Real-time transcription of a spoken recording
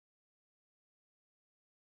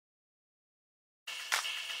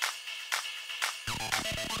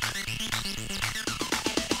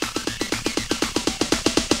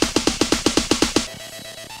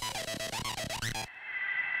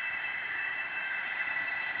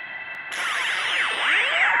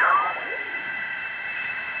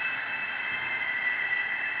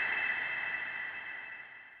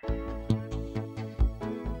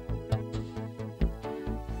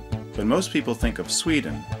When most people think of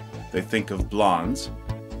Sweden, they think of blondes,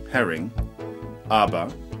 herring,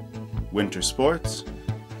 ABBA, winter sports,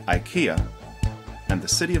 IKEA, and the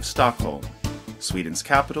city of Stockholm, Sweden's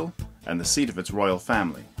capital and the seat of its royal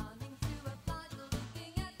family.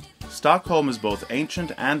 Stockholm is both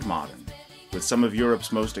ancient and modern, with some of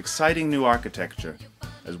Europe's most exciting new architecture,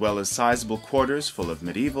 as well as sizable quarters full of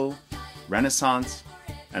medieval, Renaissance,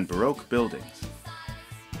 and Baroque buildings.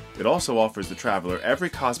 It also offers the traveler every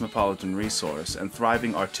cosmopolitan resource and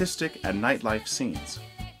thriving artistic and nightlife scenes.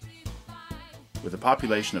 With a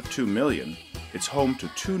population of 2 million, it's home to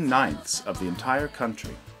 2/9 of the entire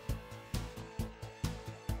country.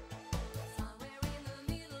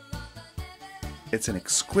 It's an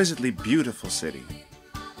exquisitely beautiful city.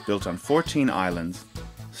 Built on 14 islands,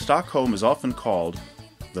 Stockholm is often called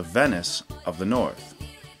the Venice of the North.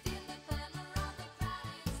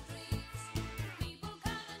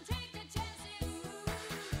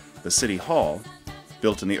 The City Hall,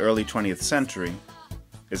 built in the early 20th century,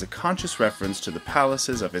 is a conscious reference to the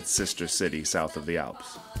palaces of its sister city south of the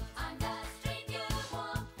Alps.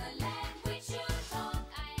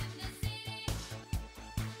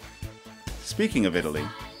 Speaking of Italy,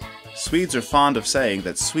 Swedes are fond of saying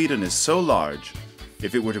that Sweden is so large,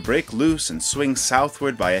 if it were to break loose and swing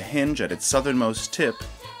southward by a hinge at its southernmost tip,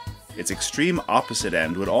 its extreme opposite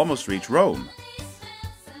end would almost reach Rome.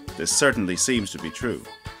 This certainly seems to be true.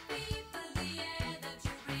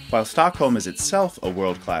 While Stockholm is itself a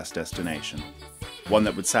world-class destination, one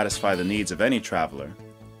that would satisfy the needs of any traveler,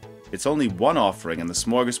 it's only one offering in the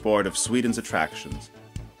smorgasbord of Sweden's attractions.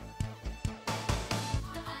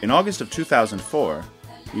 In August of 2004,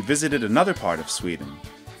 we visited another part of Sweden,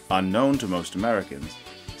 unknown to most Americans,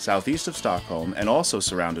 southeast of Stockholm and also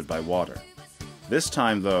surrounded by water. This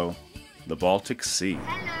time, though, the Baltic Sea.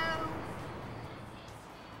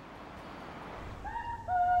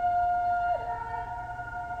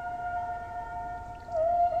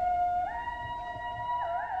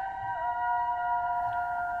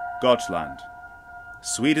 Gotland,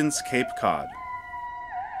 Sweden's Cape Cod.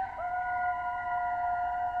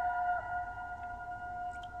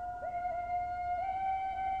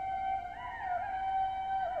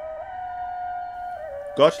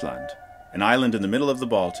 Gotland, an island in the middle of the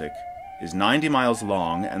Baltic, is 90 miles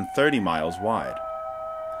long and 30 miles wide.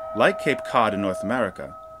 Like Cape Cod in North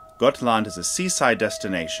America, Gotland is a seaside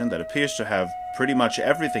destination that appears to have pretty much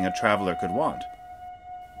everything a traveler could want.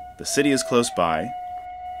 The city is close by.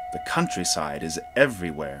 The countryside is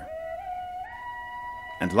everywhere.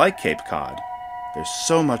 And like Cape Cod, there's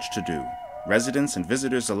so much to do. Residents and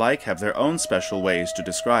visitors alike have their own special ways to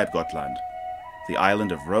describe Gotland. The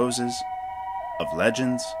island of roses, of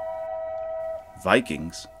legends,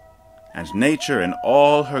 Vikings, and nature in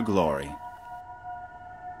all her glory.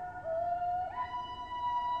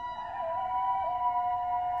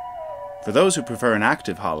 For those who prefer an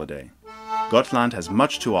active holiday, Gotland has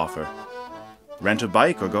much to offer. Rent a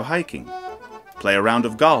bike or go hiking. Play a round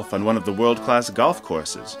of golf on one of the world-class golf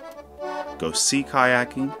courses. Go sea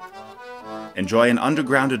kayaking. Enjoy an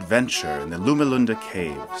underground adventure in the Lumelunda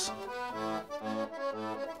caves.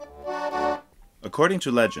 According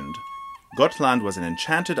to legend, Gotland was an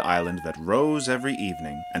enchanted island that rose every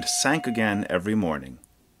evening and sank again every morning.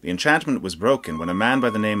 The enchantment was broken when a man by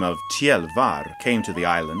the name of Dayle Var came to the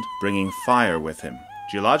island, bringing fire with him.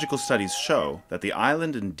 Geological studies show that the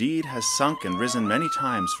island indeed has sunk and risen many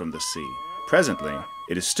times from the sea. Presently,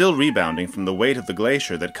 it is still rebounding from the weight of the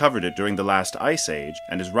glacier that covered it during the last ice age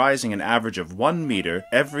and is rising an average of 1 meter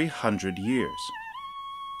every 100 years.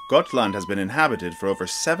 Gotland has been inhabited for over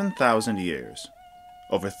 7,000 years.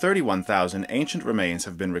 Over 31,000 ancient remains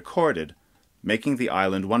have been recorded, making the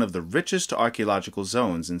island one of the richest archaeological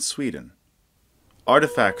zones in Sweden.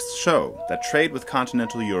 Artifacts show that trade with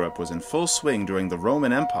continental Europe was in full swing during the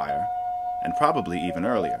Roman Empire, and probably even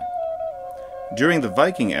earlier. During the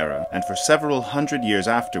Viking era, and for several hundred years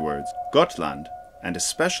afterwards, Gotland, and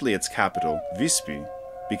especially its capital, Visby,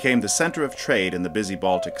 became the center of trade in the busy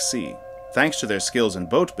Baltic Sea. Thanks to their skills in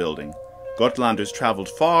boat building, Gotlanders traveled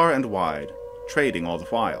far and wide, trading all the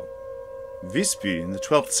while. Visby in the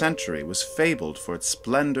 12th century was fabled for its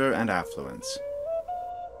splendor and affluence.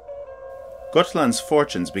 Gotland's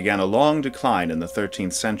fortunes began a long decline in the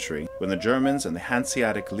 13th century when the Germans and the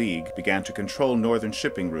Hanseatic League began to control northern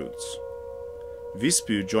shipping routes.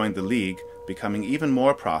 Visby joined the League, becoming even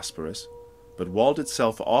more prosperous, but walled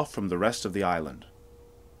itself off from the rest of the island.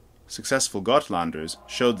 Successful Gotlanders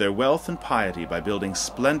showed their wealth and piety by building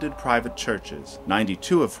splendid private churches,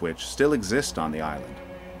 92 of which still exist on the island.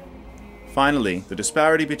 Finally, the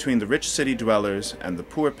disparity between the rich city dwellers and the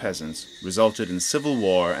poor peasants resulted in civil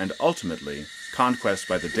war and ultimately conquest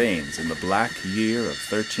by the Danes in the Black Year of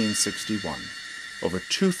 1361. Over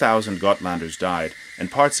 2,000 Gotlanders died, and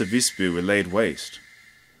parts of Visby were laid waste.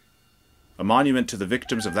 A monument to the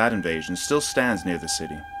victims of that invasion still stands near the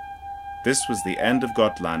city. This was the end of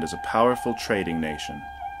Gotland as a powerful trading nation.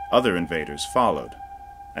 Other invaders followed,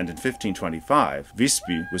 and in 1525,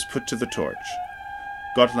 Visby was put to the torch.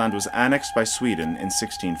 Gotland was annexed by Sweden in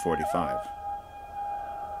 1645.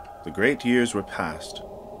 The great years were past,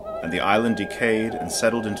 and the island decayed and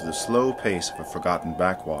settled into the slow pace of a forgotten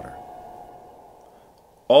backwater.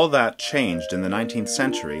 All that changed in the 19th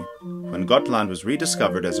century when Gotland was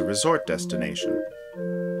rediscovered as a resort destination.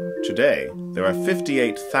 Today, there are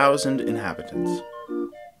 58,000 inhabitants.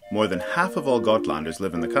 More than half of all Gotlanders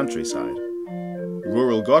live in the countryside.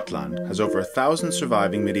 Rural Gotland has over 1,000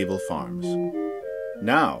 surviving medieval farms.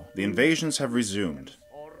 Now, the invasions have resumed.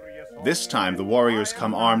 This time, the warriors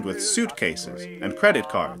come armed with suitcases and credit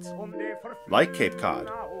cards. Like Cape Cod,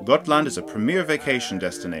 Gotland is a premier vacation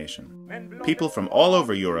destination. People from all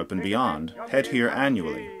over Europe and beyond head here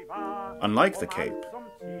annually. Unlike the Cape,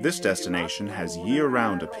 this destination has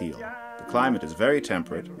year-round appeal. The climate is very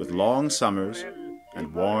temperate, with long summers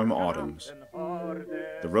and warm autumns.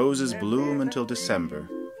 The roses bloom until December.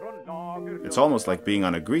 It's almost like being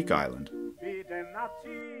on a Greek island.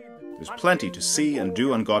 There's plenty to see and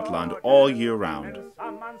do on Gotland all year round.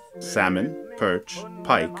 Salmon, perch,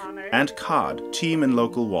 pike, and cod teem in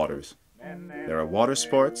local waters. There are water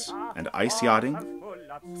sports and ice yachting,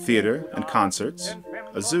 theater and concerts,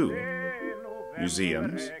 a zoo,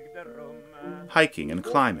 museums, hiking and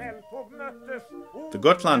climbing. The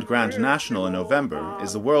Gotland Grand National in November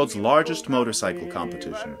is the world's largest motorcycle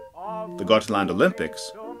competition. The Gotland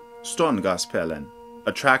Olympics, Stångaspelen,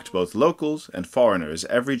 attract both locals and foreigners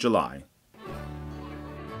every July.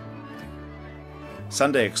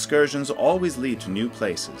 Sunday excursions always lead to new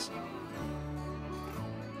places.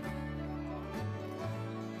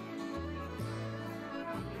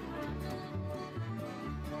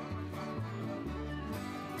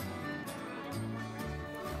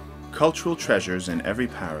 Cultural treasures in every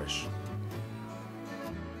parish.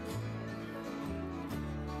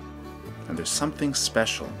 And there's something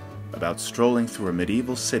special about strolling through a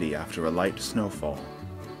medieval city after a light snowfall.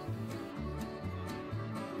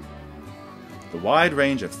 The wide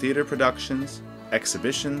range of theater productions,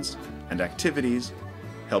 exhibitions, and activities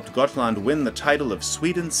helped Gotland win the title of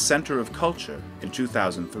Sweden's Center of Culture in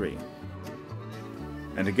 2003.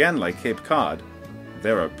 And again, like Cape Cod,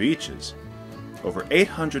 there are beaches. Over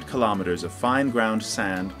 800 kilometers of fine ground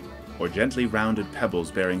sand or gently rounded pebbles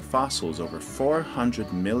bearing fossils over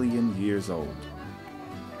 400 million years old.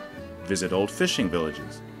 Visit old fishing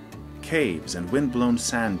villages, caves and wind-blown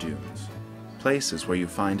sand dunes, places where you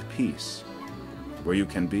find peace, where you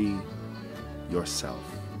can be yourself.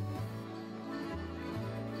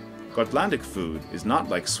 Gotlandic food is not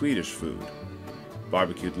like Swedish food.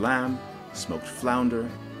 Barbecued lamb, smoked flounder,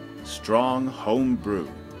 strong home brew.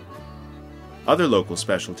 Other local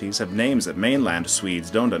specialties have names that mainland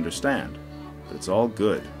Swedes don't understand, but it's all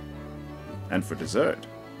good. And for dessert,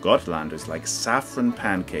 Gotlanders like saffron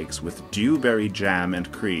pancakes with dewberry jam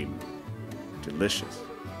and cream. Delicious.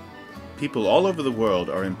 People all over the world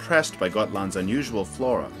are impressed by Gotland's unusual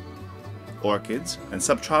flora. Orchids and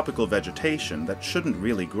subtropical vegetation that shouldn't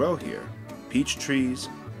really grow here. Peach trees,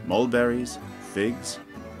 mulberries, figs,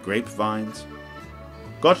 grapevines.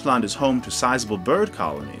 Gotland is home to sizable bird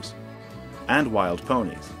colonies and wild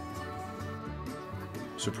ponies.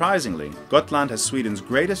 Surprisingly, Gotland has Sweden's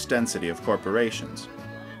greatest density of corporations,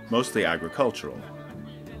 mostly agricultural.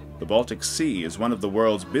 The Baltic Sea is one of the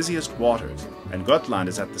world's busiest waters, and Gotland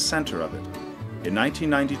is at the center of it. In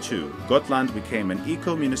 1992, Gotland became an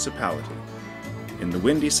eco-municipality. In the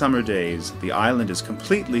windy summer days, the island is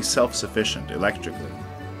completely self-sufficient electrically.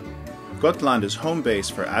 Gotland is home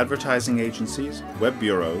base for advertising agencies, web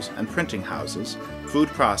bureaus and printing houses, food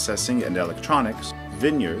processing and electronics,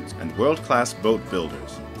 vineyards, and world-class boat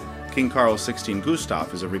builders. King Carl XVI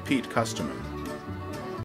Gustaf is a repeat customer.